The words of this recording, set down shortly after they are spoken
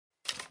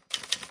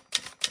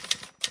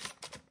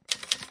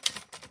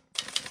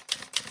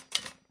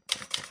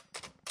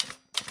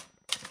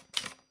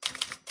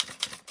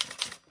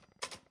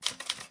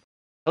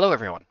Hello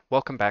everyone,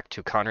 welcome back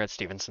to Conrad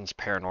Stevenson's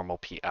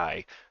Paranormal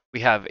PI. We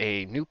have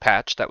a new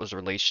patch that was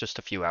released just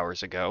a few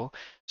hours ago,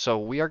 so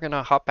we are going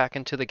to hop back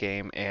into the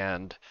game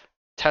and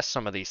test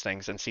some of these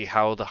things and see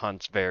how the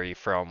hunts vary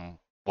from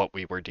what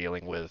we were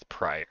dealing with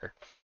prior.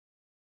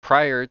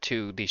 Prior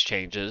to these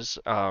changes,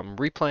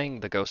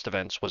 replaying the ghost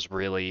events was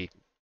really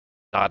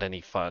not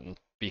any fun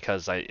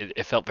because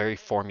it felt very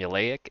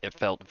formulaic, it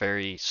felt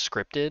very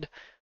scripted.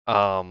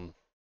 Um,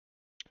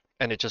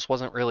 and it just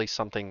wasn't really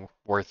something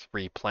worth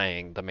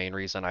replaying. The main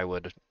reason I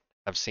would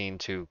have seen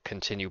to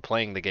continue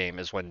playing the game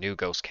is when new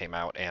Ghost came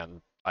out,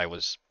 and I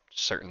was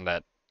certain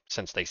that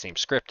since they seemed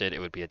scripted, it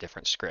would be a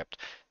different script.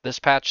 This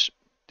patch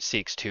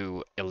seeks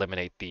to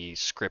eliminate the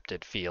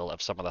scripted feel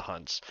of some of the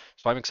hunts,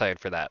 so I'm excited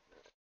for that.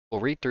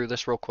 We'll read through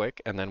this real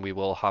quick, and then we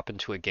will hop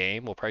into a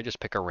game. We'll probably just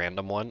pick a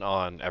random one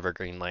on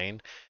Evergreen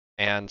Lane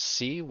and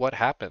see what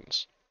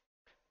happens.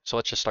 So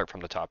let's just start from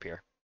the top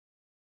here.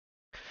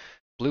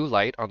 Blue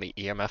light on the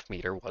EMF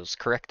meter was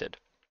corrected.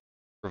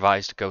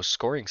 Revised Ghost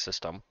scoring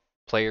system,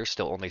 player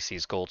still only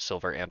sees gold,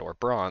 silver, and/or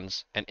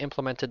bronze, and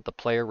implemented the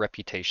player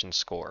reputation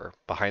score,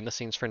 behind the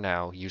scenes for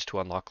now, used to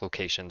unlock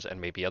locations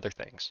and maybe other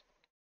things.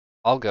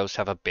 All ghosts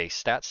have a base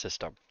stat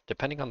system.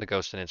 Depending on the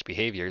ghost and its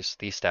behaviors,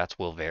 these stats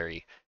will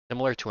vary,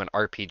 similar to an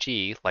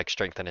RPG like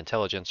Strength and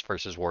Intelligence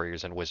versus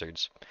Warriors and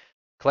Wizards.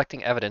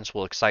 Collecting evidence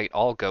will excite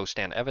all ghost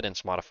and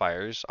evidence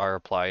modifiers are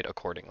applied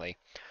accordingly.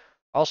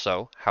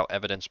 Also, how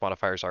evidence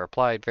modifiers are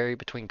applied vary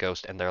between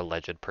ghost and their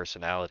alleged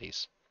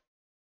personalities.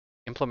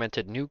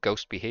 Implemented new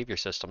ghost behavior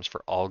systems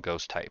for all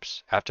ghost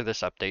types. After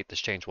this update,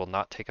 this change will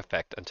not take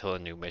effect until a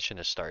new mission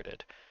is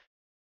started.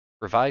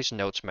 Revised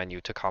notes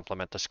menu to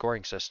complement the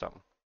scoring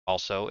system.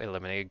 Also,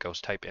 eliminated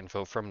ghost type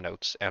info from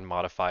notes and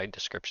modified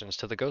descriptions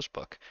to the ghost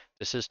book.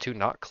 This is to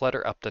not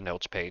clutter up the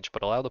notes page,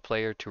 but allow the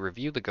player to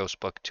review the ghost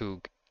book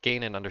to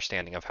gain an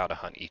understanding of how to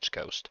hunt each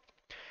ghost.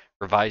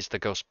 Revised the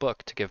ghost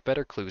book to give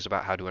better clues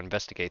about how to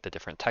investigate the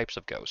different types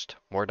of ghost.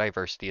 More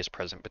diversity is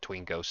present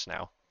between ghosts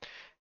now.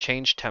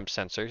 Changed temp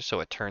sensor so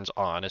it turns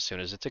on as soon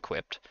as it's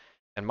equipped,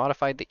 and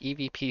modified the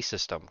EVP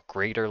system,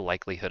 greater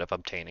likelihood of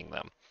obtaining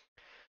them.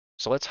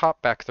 So let's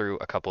hop back through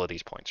a couple of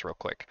these points real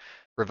quick.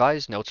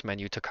 Revised notes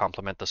menu to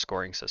complement the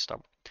scoring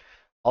system.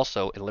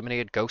 Also,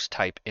 eliminated ghost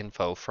type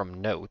info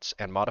from notes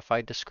and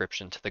modified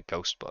description to the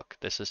ghost book.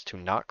 This is to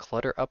not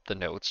clutter up the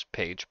notes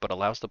page, but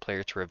allows the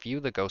player to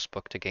review the ghost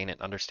book to gain an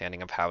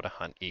understanding of how to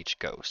hunt each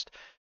ghost.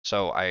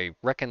 So I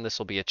reckon this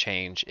will be a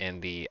change in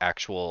the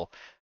actual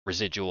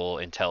residual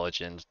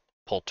intelligence,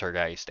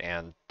 poltergeist,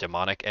 and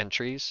demonic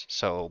entries.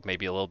 So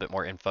maybe a little bit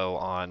more info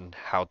on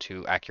how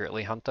to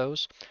accurately hunt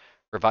those.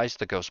 Revised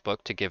the ghost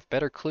book to give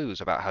better clues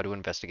about how to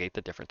investigate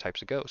the different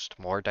types of ghost.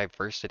 More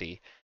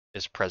diversity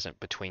is present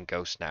between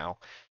ghosts now.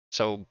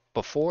 So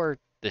before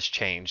this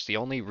change, the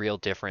only real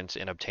difference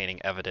in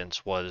obtaining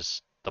evidence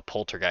was the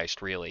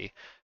poltergeist, really.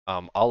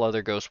 All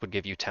other ghosts would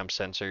give you temp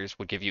sensors,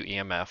 would give you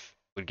EMF,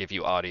 would give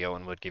you audio,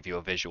 and would give you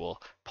a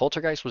visual.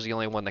 Poltergeist was the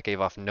only one that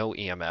gave off no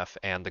EMF,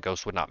 and the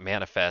ghost would not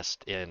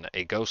manifest in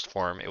a ghost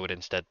form. It would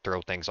instead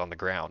throw things on the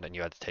ground, and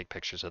you had to take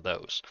pictures of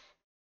those.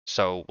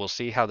 So we'll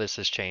see how this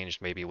has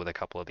changed maybe with a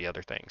couple of the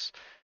other things.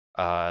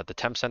 The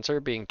temp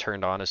sensor being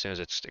turned on as soon as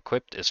it's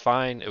equipped is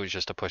fine. It was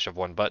just a push of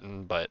one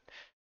button, but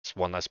it's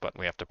one less button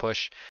we have to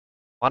push.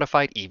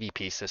 Modified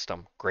EVP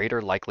system,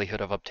 greater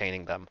likelihood of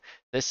obtaining them.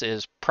 This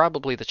is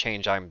probably the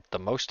change I'm the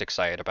most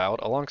excited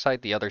about.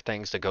 Alongside the other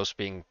things, the ghost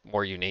being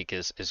more unique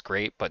is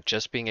great, but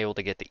just being able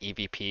to get the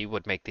EVP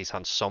would make these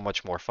hunts so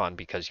much more fun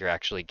because you're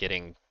actually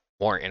getting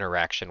more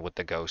interaction with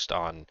the ghost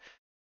on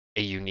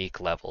a unique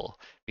level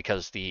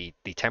because the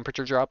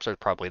temperature drops are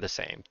probably the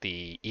same.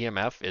 The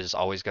EMF is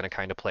always going to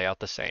kind of play out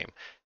the same.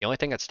 The only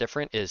thing that's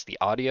different is the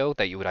audio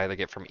that you would either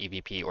get from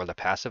EVP or the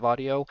passive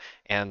audio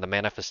and the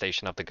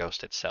manifestation of the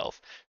ghost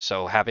itself.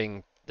 So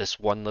having this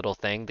one little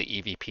thing, the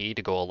EVP,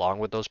 to go along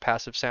with those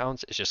passive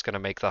sounds is just going to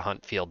make the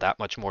hunt feel that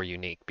much more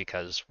unique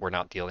because we're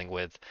not dealing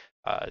with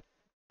uh,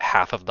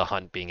 half of the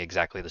hunt being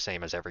exactly the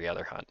same as every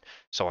other hunt.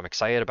 So I'm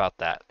excited about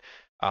that.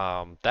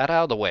 That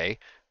out of the way,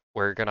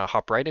 we're gonna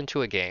hop right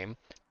into a game,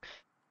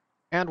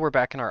 and we're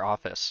back in our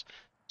office.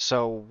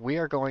 So we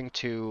are going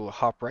to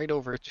hop right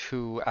over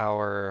to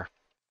our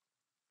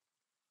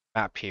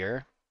map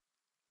here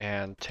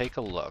and take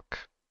a look.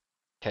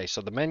 Okay,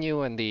 so the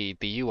menu and the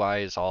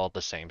UI is all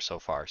the same so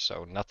far,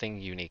 so nothing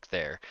unique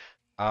there.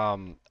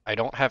 I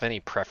don't have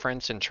any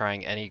preference in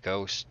trying any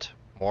ghost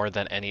more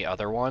than any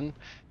other one.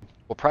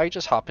 We'll probably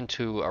just hop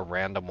into a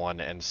random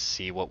one and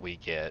see what we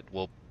get.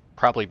 We'll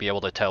probably be able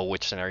to tell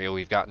which scenario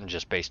we've gotten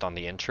just based on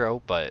the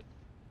intro, but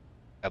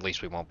at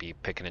least we won't be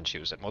picking and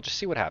choosing. We'll just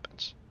see what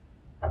happens.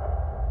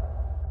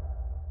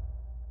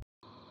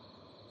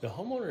 The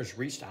homeowners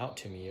reached out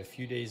to me a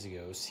few days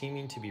ago,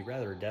 seeming to be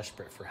rather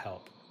desperate for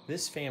help.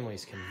 This family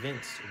is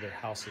convinced their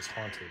house is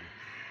haunted.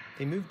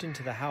 They moved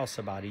into the house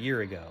about a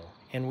year ago,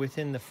 and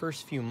within the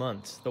first few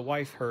months, the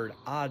wife heard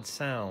odd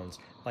sounds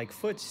like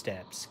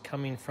footsteps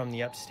coming from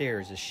the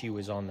upstairs as she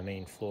was on the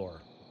main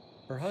floor.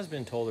 Her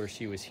husband told her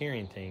she was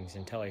hearing things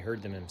until he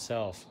heard them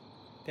himself.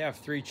 They have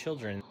 3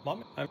 children.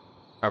 Mom,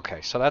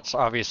 Okay, so that's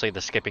obviously the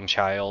skipping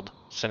child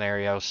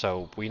scenario,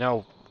 so we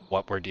know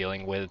what we're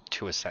dealing with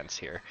to a sense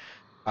here.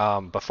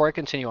 Before I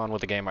continue on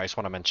with the game, I just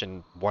want to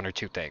mention one or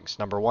two things.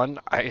 Number one,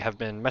 I have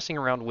been messing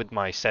around with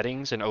my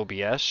settings in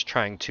OBS,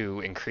 trying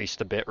to increase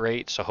the bit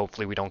rate, so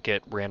hopefully we don't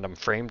get random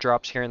frame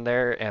drops here and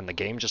there, and the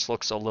game just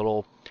looks a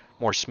little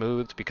more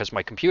smooth because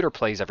my computer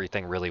plays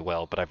everything really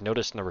well, but I've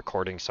noticed in the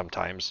recording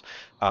sometimes,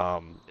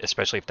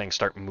 especially if things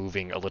start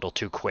moving a little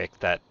too quick,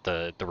 that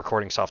the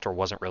recording software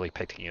wasn't really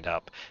picking it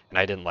up, and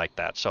I didn't like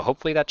that. So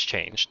hopefully that's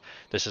changed.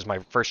 This is my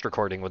first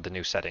recording with the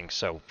new settings,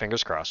 so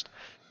fingers crossed.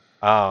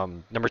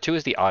 Number two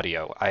is the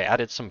audio. I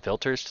added some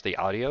filters to the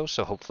audio,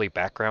 so hopefully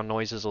background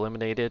noise is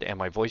eliminated and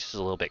my voice is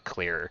a little bit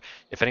clearer.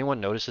 If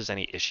anyone notices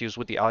any issues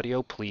with the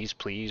audio, please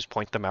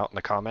point them out in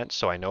the comments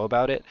so I know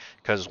about it.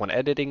 Because when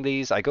editing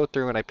these, I go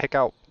through and I pick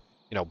out,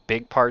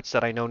 big parts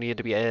that I know need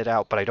to be edited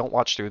out, but I don't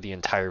watch through the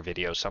entire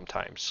video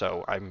sometimes,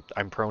 so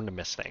I'm prone to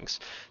miss things.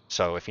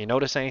 So if you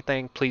notice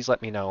anything, please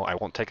let me know. I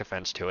won't take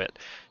offense to it.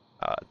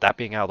 That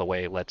being out of the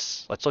way,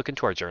 let's look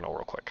into our journal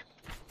real quick.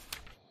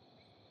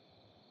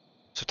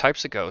 So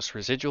types of ghosts: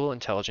 residual,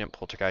 intelligent,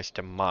 poltergeist,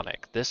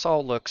 demonic. This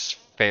all looks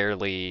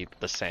fairly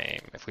the same.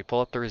 If we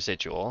pull up the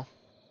residual,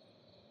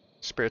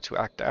 spirits who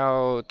act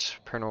out,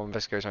 paranormal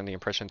investigators are under the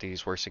impression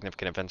these were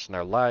significant events in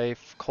their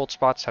life. Cold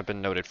spots have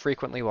been noted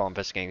frequently while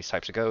investigating these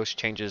types of ghosts.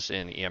 Changes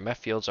in EMF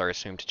fields are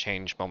assumed to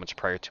change moments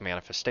prior to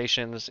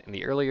manifestations. In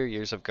the earlier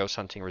years of ghost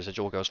hunting,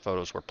 residual ghost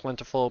photos were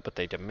plentiful, but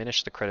they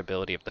diminished the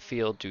credibility of the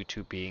field due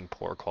to being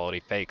poor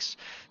quality fakes.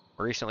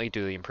 Recently,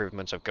 due to the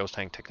improvements of ghost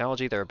hunting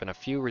technology, there have been a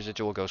few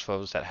residual ghost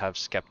photos that have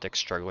skeptics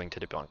struggling to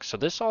debunk. So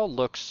this all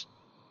looks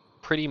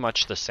pretty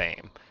much the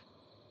same.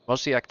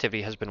 Most of the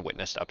activity has been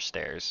witnessed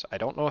upstairs. I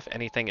don't know if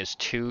anything is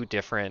too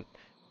different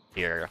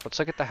here. Let's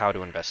look at the how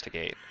to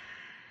investigate.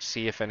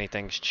 See if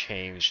anything's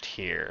changed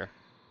here.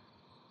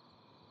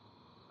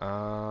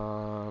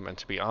 And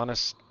to be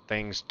honest,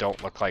 things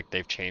don't look like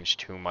they've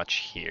changed too much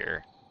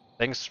here.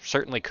 Things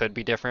certainly could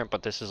be different,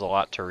 but this is a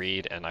lot to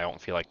read, and I don't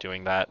feel like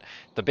doing that.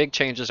 The big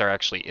changes are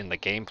actually in the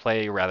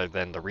gameplay rather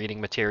than the reading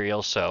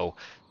material, so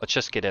let's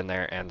just get in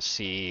there and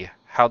see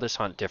how this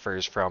hunt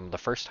differs from the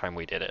first time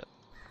we did it.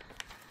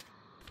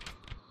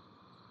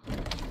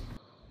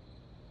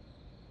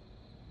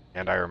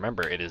 And I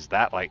remember it is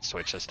that light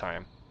switch this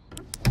time.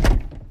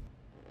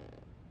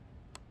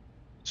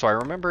 So I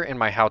remember in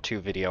my how-to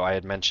video I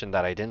had mentioned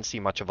that I didn't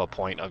see much of a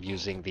point of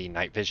using the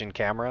night vision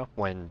camera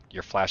when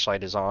your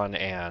flashlight is on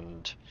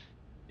and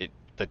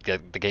the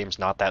game's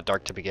not that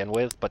dark to begin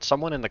with, but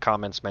someone in the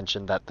comments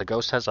mentioned that the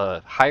ghost has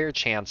a higher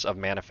chance of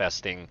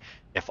manifesting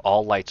if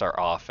all lights are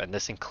off, and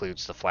this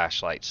includes the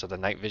flashlight. So the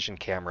night vision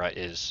camera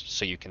is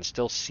so you can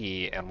still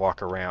see and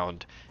walk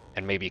around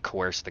and maybe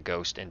coerce the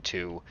ghost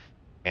into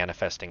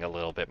manifesting a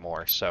little bit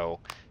more. So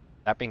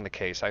that being the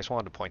case, I just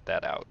wanted to point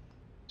that out.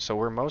 So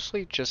we're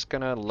mostly just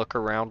gonna look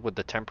around with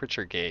the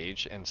temperature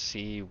gauge and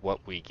see what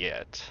we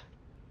get.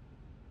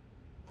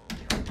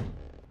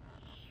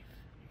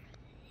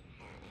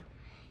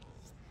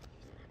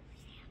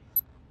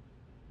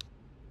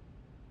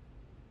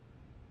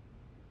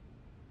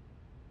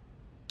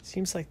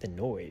 Seems like the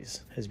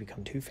noise has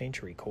become too faint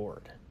to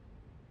record.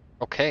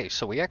 Okay,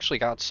 so we actually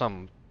got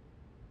some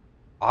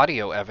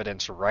audio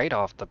evidence right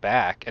off the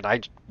back, and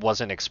I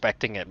wasn't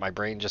expecting it. My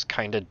brain just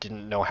kind of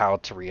didn't know how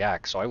to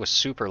react, so I was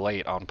super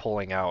late on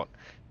pulling out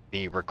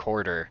the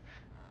recorder.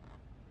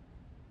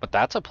 But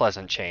that's a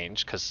pleasant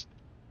change, because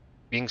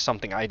being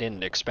something I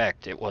didn't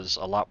expect, it was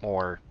a lot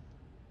more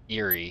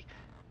eerie.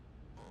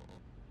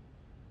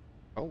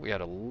 Oh, we had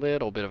a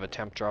little bit of a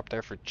temp drop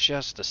there for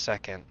just a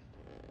second.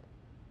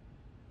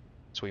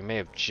 So we may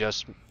have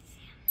just...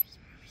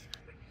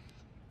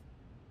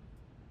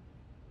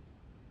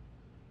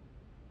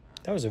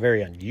 That was a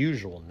very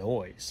unusual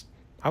noise.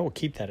 I will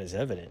keep that as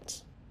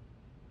evidence.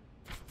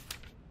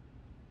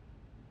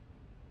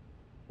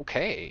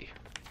 Okay.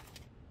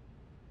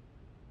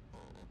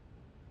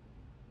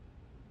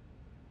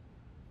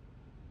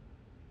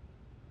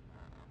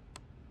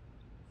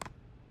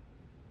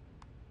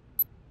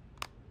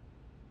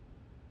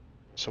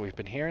 So we've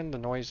been hearing the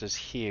noises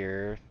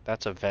here.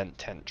 That's a vent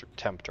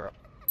temp drop.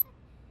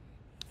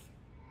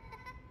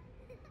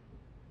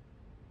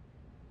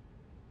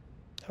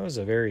 That was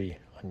a very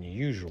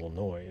unusual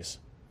noise.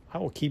 I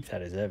will keep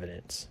that as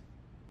evidence.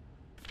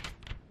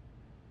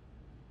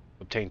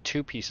 Obtain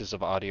two pieces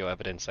of audio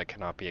evidence that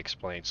cannot be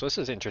explained. So this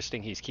is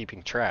interesting. He's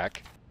keeping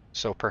track.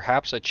 So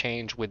perhaps a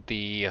change with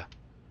the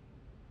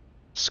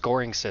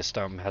scoring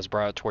system has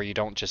brought it to where you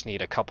don't just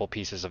need a couple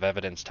pieces of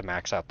evidence to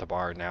max out the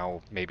bar.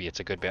 Now maybe it's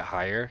a good bit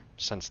higher,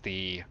 since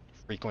the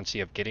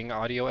frequency of getting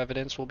audio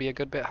evidence will be a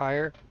good bit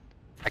higher.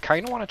 I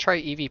kind of want to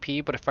try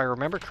EVP, but if I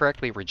remember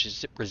correctly,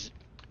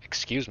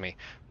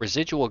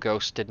 Residual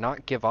Ghost did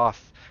not give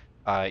off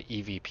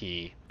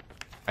EVP.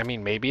 I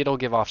mean, maybe it'll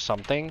give off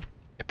something.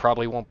 It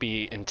probably won't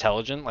be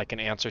intelligent, like an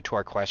answer to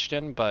our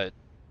question, but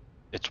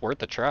it's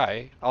worth a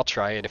try. I'll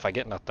try it. If I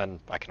get nothing,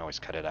 I can always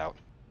cut it out.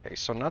 Okay,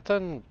 so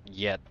nothing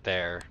yet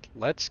there.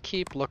 Let's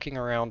keep looking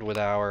around with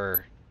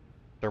our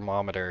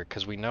thermometer,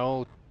 because we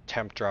know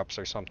temp drops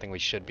or something we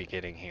should be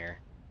getting here.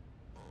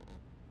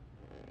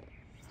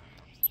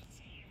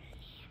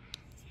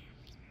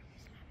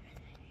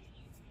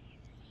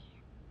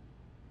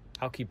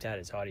 I'll keep that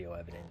as audio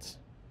evidence.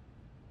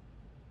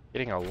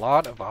 Getting a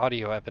lot of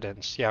audio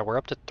evidence. Yeah, we're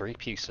up to 3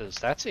 pieces.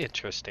 That's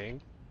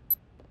interesting.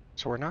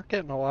 So we're not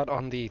getting a lot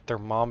on the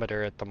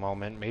thermometer at the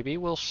moment. Maybe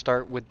we'll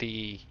start with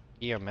the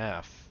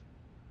EMF.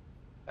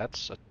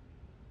 That's a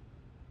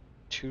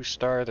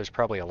 2-star. There's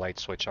probably a light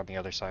switch on the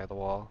other side of the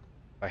wall.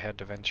 If I had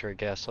to venture a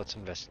guess, let's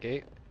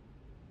investigate.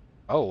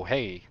 Oh,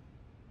 hey.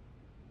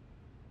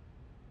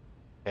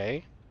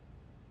 Okay.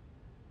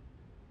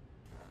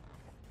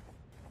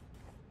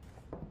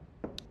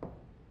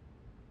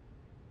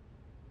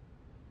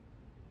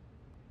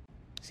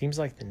 Seems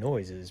like the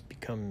noise has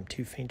become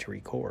too faint to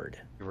record.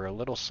 We were a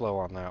little slow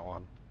on that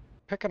one.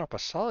 Picking up a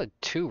solid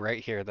 2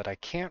 right here that I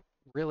can't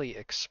really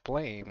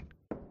explain.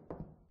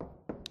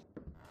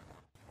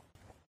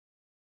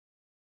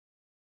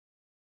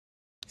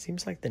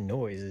 Seems like the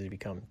noise has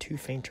become too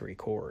faint to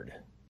record.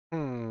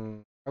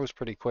 I was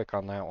pretty quick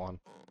on that one.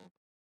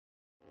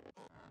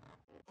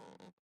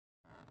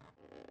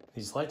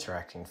 These lights are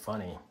acting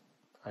funny.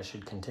 I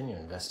should continue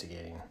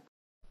investigating.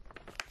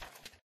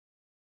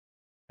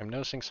 I'm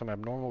noticing some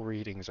abnormal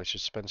readings. I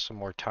should spend some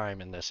more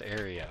time in this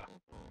area.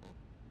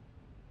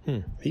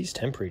 These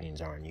temp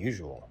readings are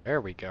unusual.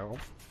 There we go.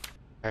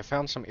 I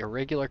found some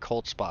irregular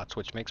cold spots,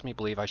 which makes me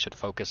believe I should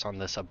focus on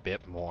this a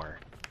bit more.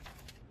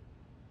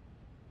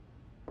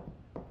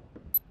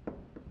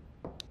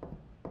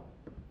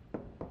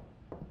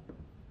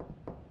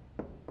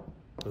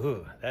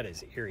 Ooh, that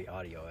is eerie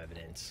audio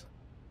evidence.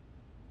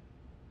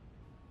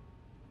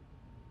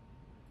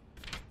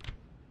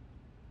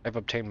 I've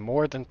obtained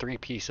more than 3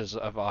 pieces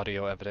of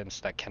audio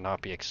evidence that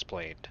cannot be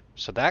explained.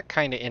 So that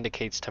kind of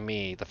indicates to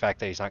me the fact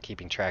that he's not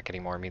keeping track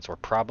anymore means we're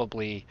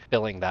probably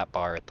filling that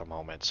bar at the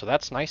moment. So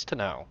that's nice to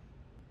know.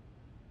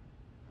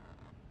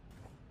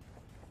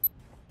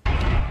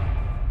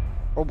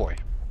 Oh boy.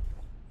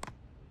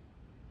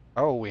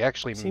 Oh, we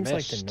actually missed. Seems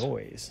like the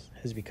noise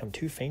has become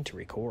too faint to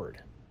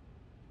record.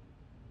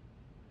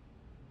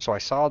 So I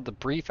saw the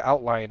brief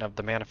outline of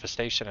the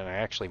manifestation and I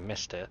actually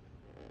missed it.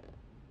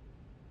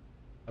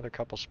 Another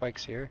couple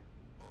spikes here.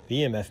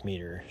 The EMF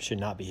meter should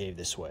not behave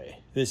this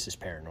way. This is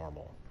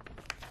paranormal.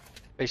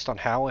 Based on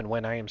how and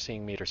when I am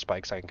seeing meter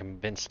spikes, I am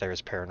convinced there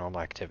is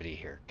paranormal activity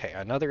here. Okay,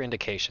 another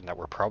indication that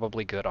we're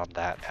probably good on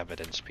that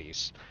evidence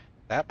piece.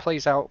 That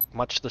plays out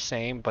much the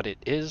same, but it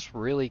is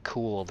really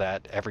cool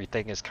that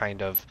everything is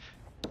kind of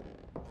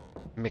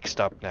mixed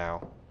up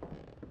now.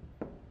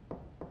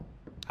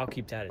 I'll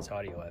keep that as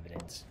audio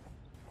evidence.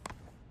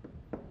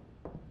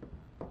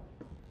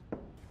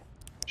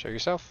 Show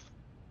yourself.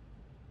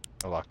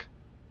 No luck.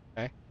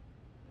 Okay.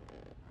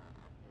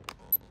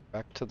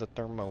 Back to the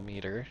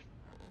thermometer.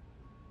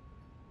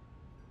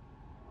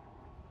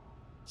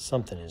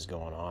 Something is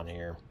going on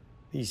here.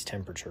 These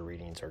temperature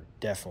readings are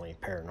definitely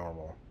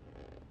paranormal.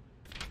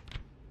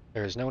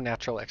 There is no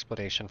natural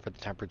explanation for the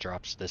temper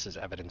drops. This is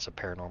evidence of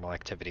paranormal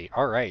activity.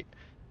 Alright.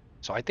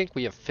 So I think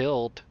we have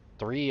filled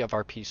 3 of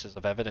our pieces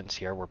of evidence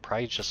here. We're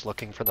probably just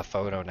looking for the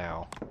photo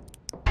now.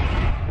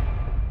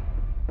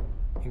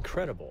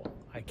 Incredible.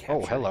 I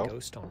captured hello. a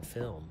ghost on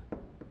film.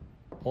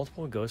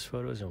 Multiple ghost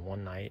photos in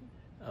one night.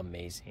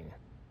 Amazing.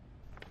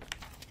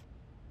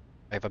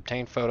 I've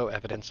obtained photo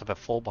evidence of a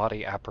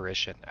full-body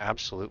apparition.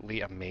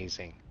 Absolutely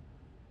amazing.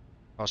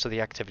 Most of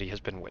the activity has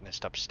been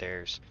witnessed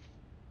upstairs.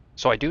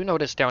 So I do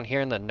notice down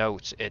here in the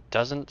notes, it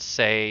doesn't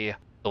say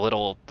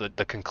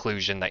the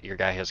conclusion that your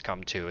guy has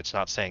come to. It's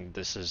not saying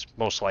this is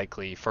most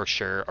likely for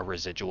sure a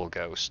residual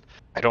ghost.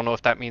 I don't know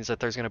if that means that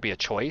there's going to be a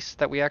choice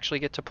that we actually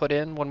get to put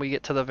in when we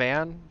get to the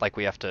van. Like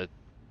we have to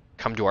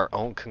come to our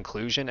own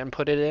conclusion and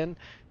put it in.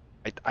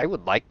 I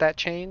would like that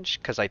change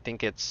because I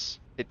think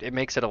it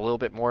makes it a little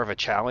bit more of a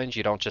challenge.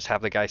 You don't just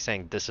have the guy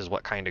saying this is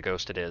what kind of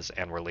ghost it is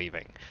and we're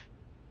leaving.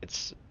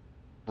 It's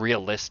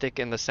realistic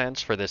in the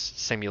sense for this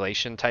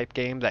simulation type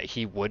game that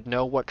he would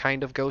know what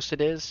kind of ghost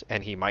it is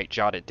and he might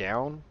jot it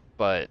down,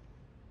 but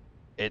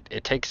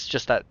it takes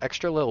just that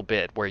extra little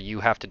bit where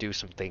you have to do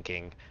some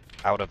thinking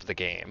out of the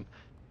game.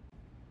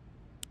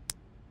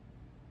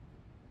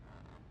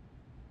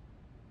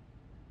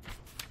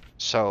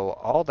 So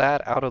all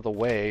that out of the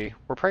way,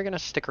 we're probably going to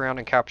stick around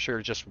and capture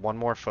just one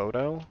more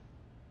photo.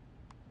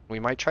 We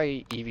might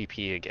try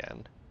EVP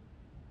again.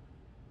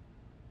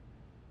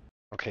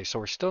 Okay, so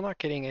we're still not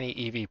getting any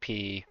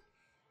EVP.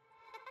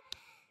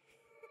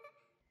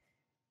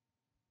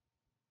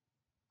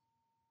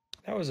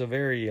 That was a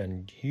very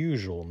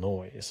unusual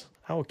noise.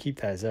 I will keep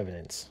that as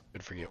evidence.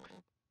 Good for you.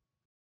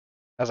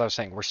 As I was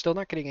saying, we're still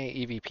not getting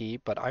any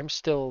EVP, but I'm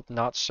still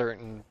not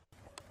certain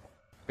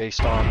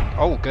based on...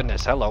 Oh,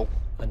 goodness, hello.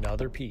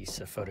 Another piece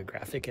of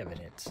photographic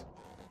evidence.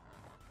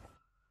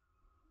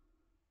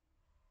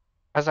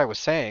 As I was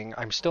saying,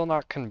 I'm still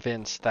not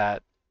convinced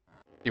that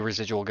the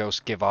residual ghosts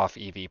give off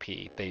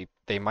EVP.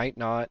 They might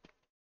not,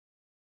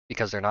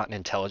 because they're not an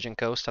intelligent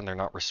ghost and they're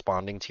not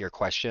responding to your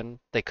question.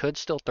 They could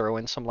still throw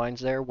in some lines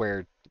there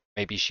where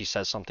Maybe she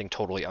says something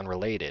totally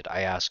unrelated.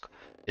 I ask,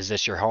 "Is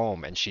this your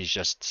home?" And she's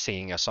just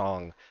singing a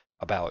song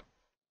about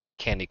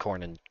candy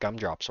corn and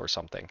gumdrops or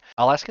something.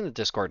 I'll ask in the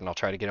Discord and I'll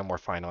try to get a more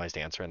finalized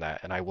answer in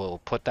that, and I will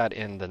put that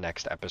in the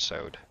next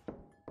episode.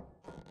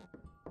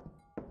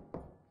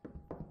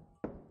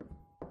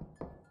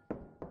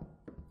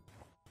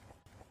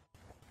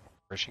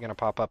 Where's she gonna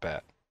pop up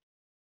at?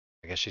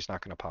 I guess she's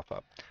not gonna pop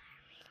up.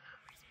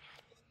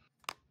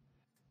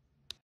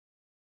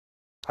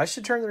 I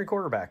should turn the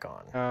recorder back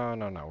on. Oh,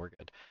 no, no, we're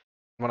good.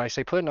 When I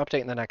say put an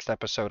update in the next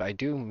episode, I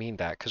do mean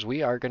that because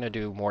we are going to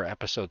do more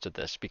episodes of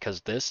this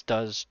because this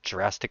does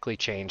drastically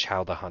change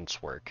how the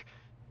hunts work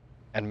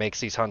and makes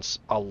these hunts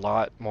a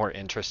lot more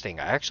interesting.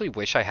 I actually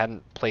wish I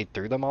hadn't played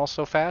through them all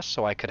so fast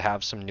so I could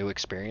have some new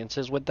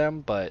experiences with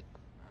them, but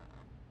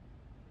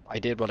I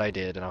did what I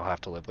did and I'll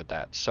have to live with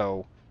that.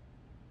 So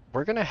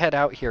we're going to head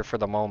out here for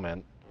the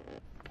moment.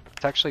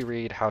 Let's actually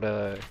read how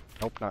to,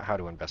 nope, not how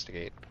to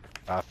investigate,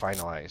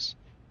 finalize.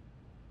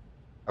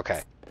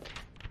 Okay,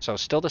 so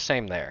still the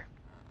same there.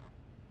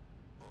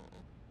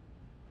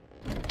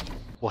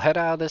 We'll head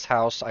out of this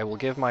house. I will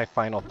give my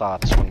final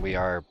thoughts when we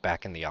are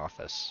back in the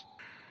office.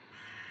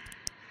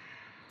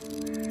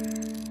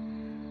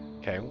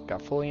 Okay,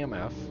 got full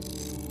EMF.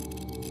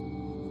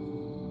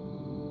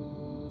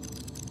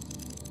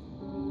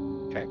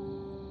 Okay.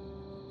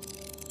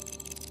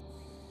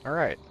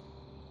 Alright.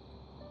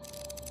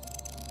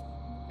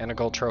 And a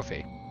gold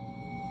trophy.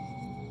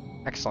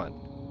 Excellent.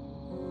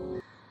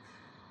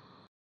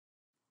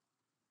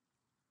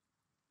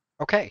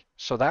 Okay,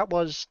 so that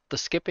was the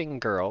skipping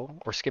girl,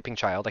 or skipping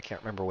child, I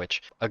can't remember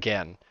which,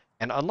 again.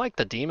 And unlike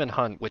the demon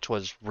hunt, which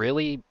was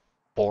really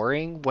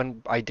boring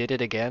when I did it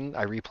again,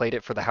 I replayed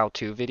it for the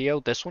how-to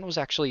video, this one was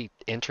actually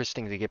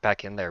interesting to get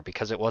back in there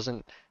because it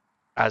wasn't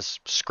as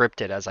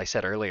scripted as I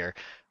said earlier.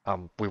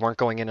 We weren't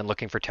going in and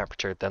looking for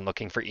temperature, then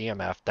looking for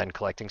EMF, then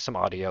collecting some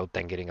audio,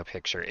 then getting a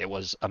picture. It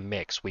was a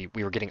mix. We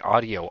were getting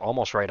audio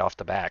almost right off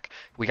the back.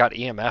 We got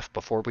EMF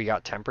before we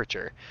got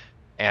temperature,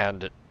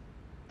 and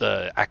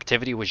the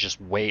activity was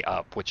just way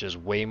up, which is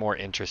way more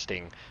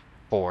interesting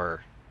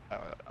for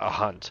a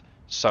hunt.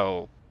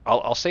 So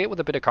I'll say it with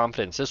a bit of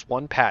confidence. This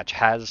one patch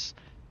has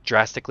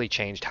drastically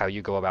changed how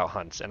you go about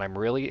hunts, and I'm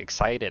really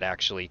excited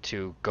actually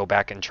to go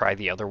back and try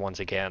the other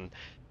ones again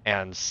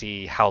and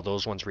see how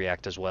those ones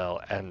react as well,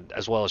 and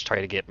as well as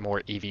try to get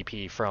more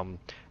EVP from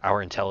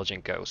our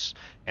intelligent ghosts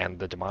and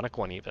the demonic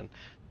one even.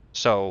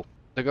 So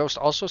the ghost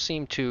also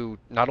seemed to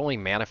not only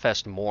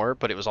manifest more,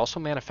 but it was also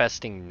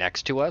manifesting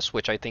next to us,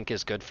 which I think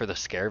is good for the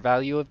scare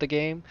value of the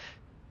game.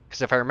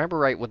 Because if I remember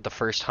right with the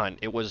first hunt,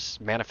 it was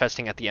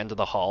manifesting at the end of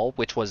the hall,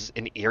 which was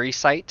an eerie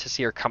sight to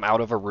see her come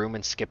out of a room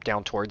and skip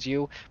down towards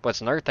you. But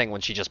it's another thing when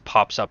she just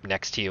pops up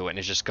next to you and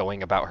is just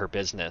going about her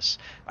business.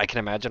 I can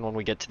imagine when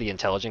we get to the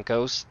intelligent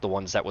ghosts, the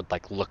ones that would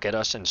like look at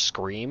us and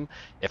scream,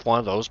 if one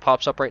of those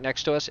pops up right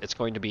next to us, it's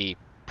going to be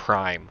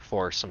prime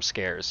for some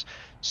scares.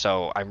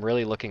 So I'm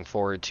really looking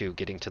forward to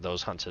getting to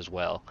those hunts as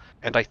well.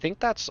 And I think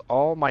that's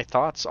all my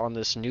thoughts on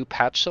this new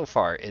patch so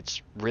far.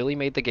 It's really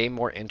made the game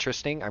more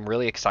interesting. I'm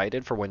really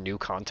excited for when new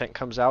content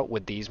comes out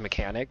with these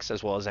mechanics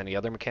as well as any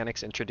other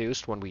mechanics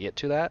introduced when we get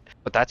to that.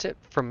 But that's it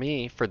from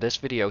me for this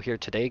video here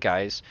today,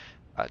 guys.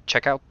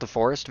 Check out the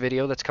forest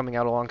video that's coming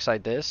out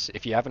alongside this.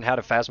 If you haven't had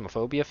a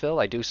Phasmophobia fill,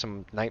 I do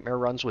some nightmare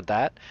runs with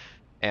that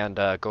and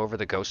go over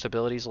the ghost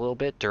abilities a little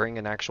bit during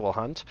an actual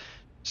hunt.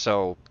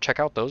 So check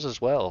out those as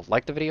well.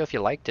 Like the video if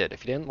you liked it.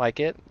 If you didn't like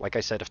it, like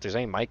I said, if there's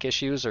any mic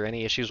issues or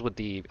any issues with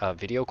the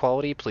video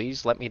quality,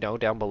 please let me know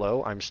down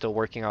below. I'm still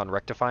working on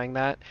rectifying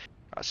that.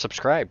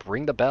 Subscribe,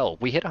 ring the bell.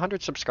 We hit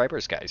 100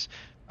 subscribers, guys.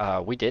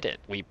 We did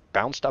it. We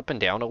bounced up and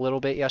down a little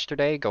bit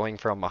yesterday, going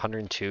from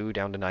 102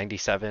 down to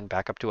 97,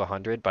 back up to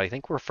 100, but I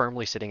think we're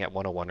firmly sitting at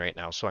 101 right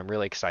now, so I'm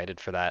really excited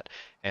for that.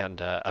 And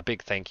a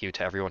big thank you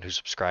to everyone who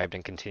subscribed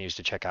and continues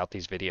to check out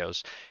these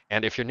videos.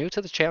 And if you're new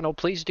to the channel,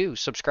 please do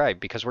subscribe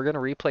because we're going to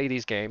replay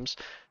these games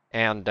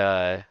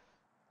and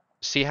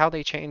see how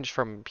they change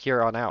from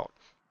here on out,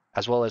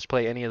 as well as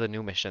play any of the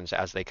new missions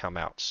as they come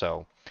out.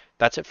 So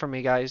that's it from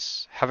me,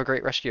 guys. Have a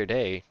great rest of your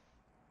day.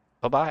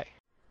 Bye-bye.